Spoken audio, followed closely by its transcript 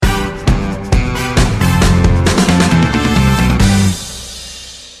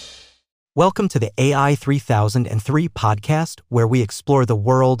Welcome to the AI 3003 podcast, where we explore the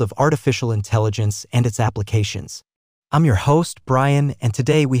world of artificial intelligence and its applications. I'm your host, Brian, and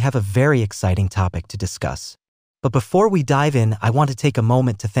today we have a very exciting topic to discuss. But before we dive in, I want to take a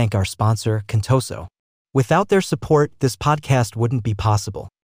moment to thank our sponsor, Contoso. Without their support, this podcast wouldn't be possible.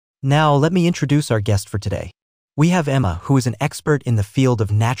 Now, let me introduce our guest for today. We have Emma, who is an expert in the field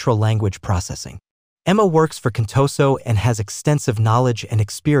of natural language processing. Emma works for Contoso and has extensive knowledge and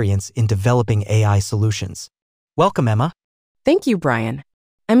experience in developing AI solutions. Welcome, Emma. Thank you, Brian.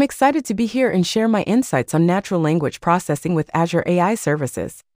 I'm excited to be here and share my insights on natural language processing with Azure AI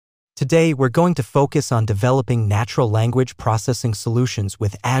services. Today, we're going to focus on developing natural language processing solutions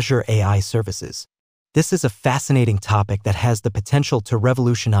with Azure AI services. This is a fascinating topic that has the potential to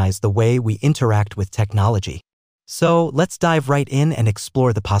revolutionize the way we interact with technology. So, let's dive right in and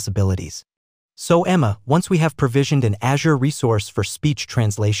explore the possibilities. So Emma, once we have provisioned an Azure resource for speech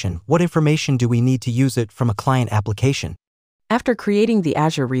translation, what information do we need to use it from a client application? After creating the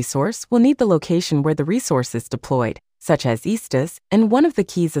Azure resource, we'll need the location where the resource is deployed, such as ISTAs, and one of the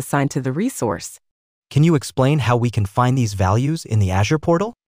keys assigned to the resource. Can you explain how we can find these values in the Azure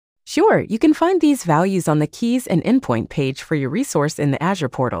portal? Sure, you can find these values on the keys and endpoint page for your resource in the Azure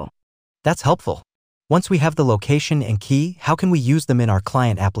portal. That's helpful. Once we have the location and key, how can we use them in our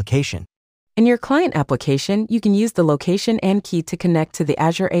client application? In your client application, you can use the location and key to connect to the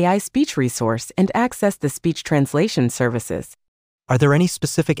Azure AI Speech resource and access the speech translation services. Are there any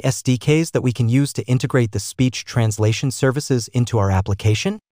specific SDKs that we can use to integrate the speech translation services into our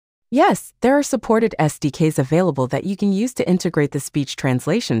application? Yes, there are supported SDKs available that you can use to integrate the speech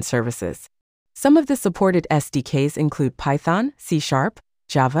translation services. Some of the supported SDKs include Python, C#,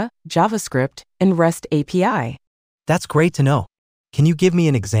 Java, JavaScript, and REST API. That's great to know. Can you give me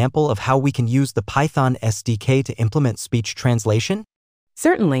an example of how we can use the Python SDK to implement speech translation?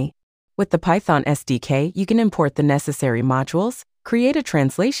 Certainly. With the Python SDK, you can import the necessary modules, create a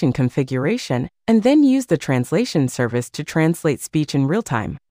translation configuration, and then use the translation service to translate speech in real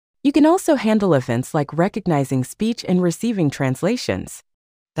time. You can also handle events like recognizing speech and receiving translations.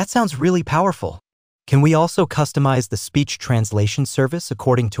 That sounds really powerful. Can we also customize the speech translation service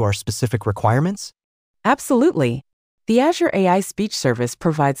according to our specific requirements? Absolutely. The Azure AI Speech service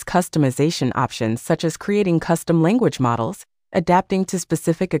provides customization options such as creating custom language models, adapting to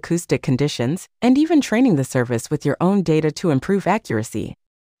specific acoustic conditions, and even training the service with your own data to improve accuracy.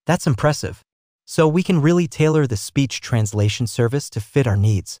 That's impressive. So we can really tailor the speech translation service to fit our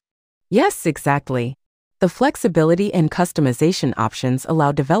needs. Yes, exactly. The flexibility and customization options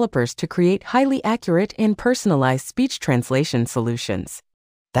allow developers to create highly accurate and personalized speech translation solutions.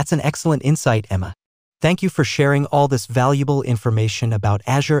 That's an excellent insight, Emma. Thank you for sharing all this valuable information about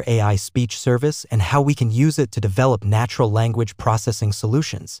Azure AI Speech service and how we can use it to develop natural language processing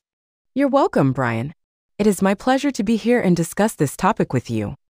solutions. You're welcome, Brian. It is my pleasure to be here and discuss this topic with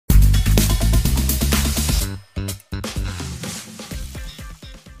you.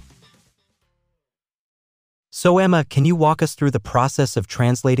 So Emma, can you walk us through the process of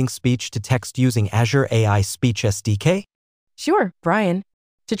translating speech to text using Azure AI Speech SDK? Sure, Brian.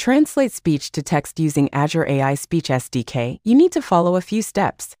 To translate speech to text using Azure AI Speech SDK, you need to follow a few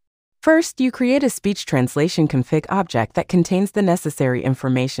steps. First, you create a speech translation config object that contains the necessary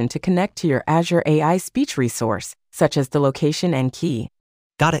information to connect to your Azure AI Speech resource, such as the location and key.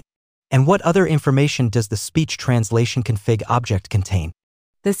 Got it. And what other information does the speech translation config object contain?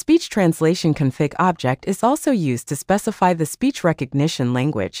 The speech translation config object is also used to specify the speech recognition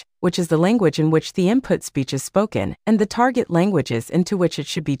language, which is the language in which the input speech is spoken, and the target languages into which it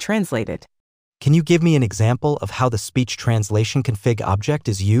should be translated. Can you give me an example of how the speech translation config object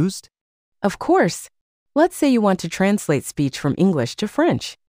is used? Of course. Let's say you want to translate speech from English to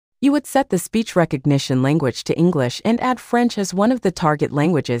French. You would set the speech recognition language to English and add French as one of the target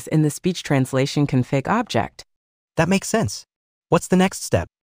languages in the speech translation config object. That makes sense. What's the next step?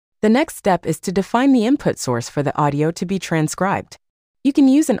 The next step is to define the input source for the audio to be transcribed. You can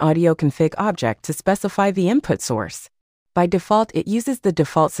use an audio config object to specify the input source. By default, it uses the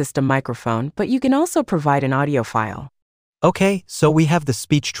default system microphone, but you can also provide an audio file. Okay, so we have the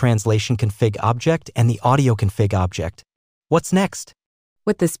speech translation config object and the audio config object. What's next?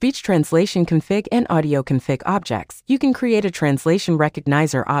 With the speech translation config and audio config objects, you can create a translation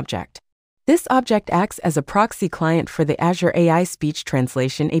recognizer object. This object acts as a proxy client for the Azure AI Speech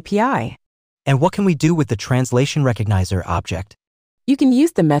Translation API. And what can we do with the translation recognizer object? You can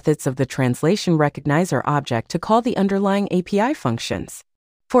use the methods of the translation recognizer object to call the underlying API functions.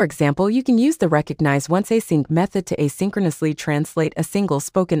 For example, you can use the recognize once async method to asynchronously translate a single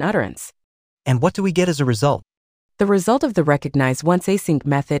spoken utterance. And what do we get as a result? The result of the recognize once async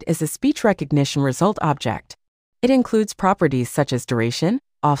method is a speech recognition result object. It includes properties such as duration,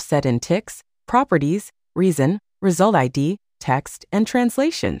 offset and ticks, properties, reason, result ID, text, and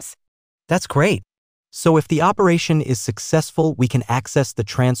translations. That's great. So if the operation is successful, we can access the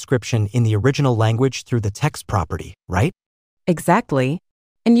transcription in the original language through the text property, right? Exactly.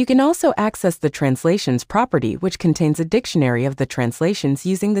 And you can also access the translations property, which contains a dictionary of the translations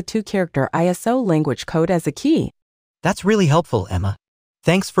using the 2-character ISO language code as a key. That's really helpful, Emma.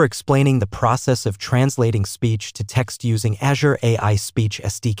 Thanks for explaining the process of translating speech to text using Azure AI Speech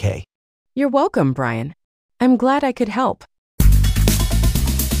SDK. You're welcome, Brian. I'm glad I could help.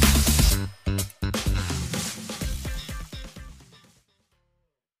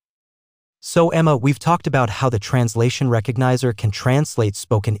 So, Emma, we've talked about how the translation recognizer can translate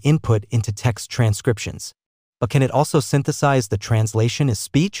spoken input into text transcriptions. But can it also synthesize the translation as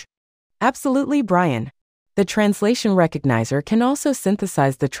speech? Absolutely, Brian. The translation recognizer can also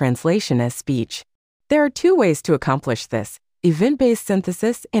synthesize the translation as speech. There are 2 ways to accomplish this: event-based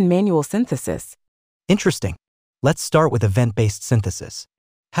synthesis and manual synthesis. Interesting. Let's start with event-based synthesis.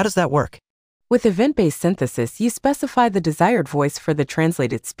 How does that work? With event-based synthesis, you specify the desired voice for the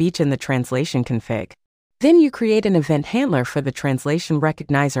translated speech in the translation config. Then you create an event handler for the translation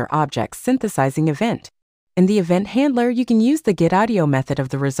recognizer object synthesizing event. In the event handler, you can use the getAudio method of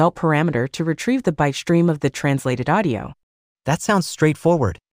the result parameter to retrieve the byte stream of the translated audio. That sounds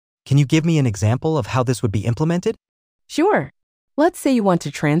straightforward. Can you give me an example of how this would be implemented? Sure. Let's say you want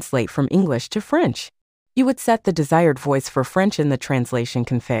to translate from English to French. You would set the desired voice for French in the translation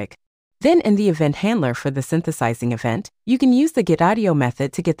config. Then in the event handler for the synthesizing event, you can use the getAudio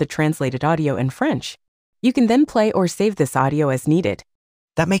method to get the translated audio in French. You can then play or save this audio as needed.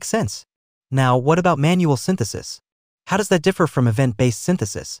 That makes sense. Now, what about manual synthesis? How does that differ from event-based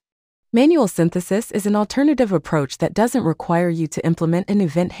synthesis? Manual synthesis is an alternative approach that doesn't require you to implement an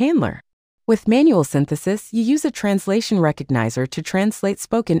event handler. With manual synthesis, you use a translation recognizer to translate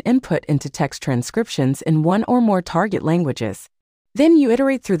spoken input into text transcriptions in 1 or more target languages. Then you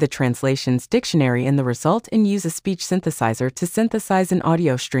iterate through the translations dictionary in the result and use a speech synthesizer to synthesize an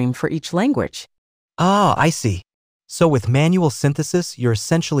audio stream for each language. Ah, I see. So with manual synthesis, you're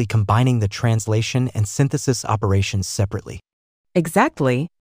essentially combining the translation and synthesis operations separately. Exactly.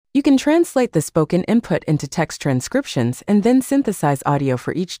 You can translate the spoken input into text transcriptions and then synthesize audio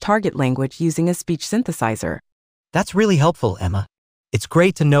for each target language using a speech synthesizer. That's really helpful, Emma. It's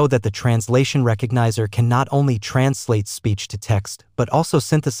great to know that the translation recognizer can not only translate speech to text, but also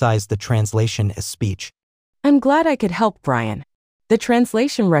synthesize the translation as speech. I'm glad I could help, Brian. The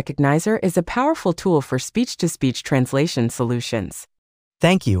translation recognizer is a powerful tool for speech-to-speech translation solutions.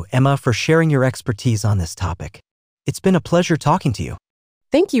 Thank you, Emma, for sharing your expertise on this topic. It's been a pleasure talking to you.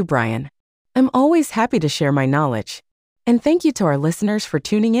 Thank you, Brian. I'm always happy to share my knowledge. And thank you to our listeners for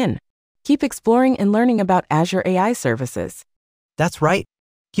tuning in. Keep exploring and learning about Azure AI services. That's right.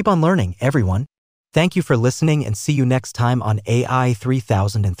 Keep on learning, everyone. Thank you for listening and see you next time on AI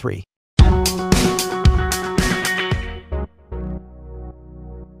 3003.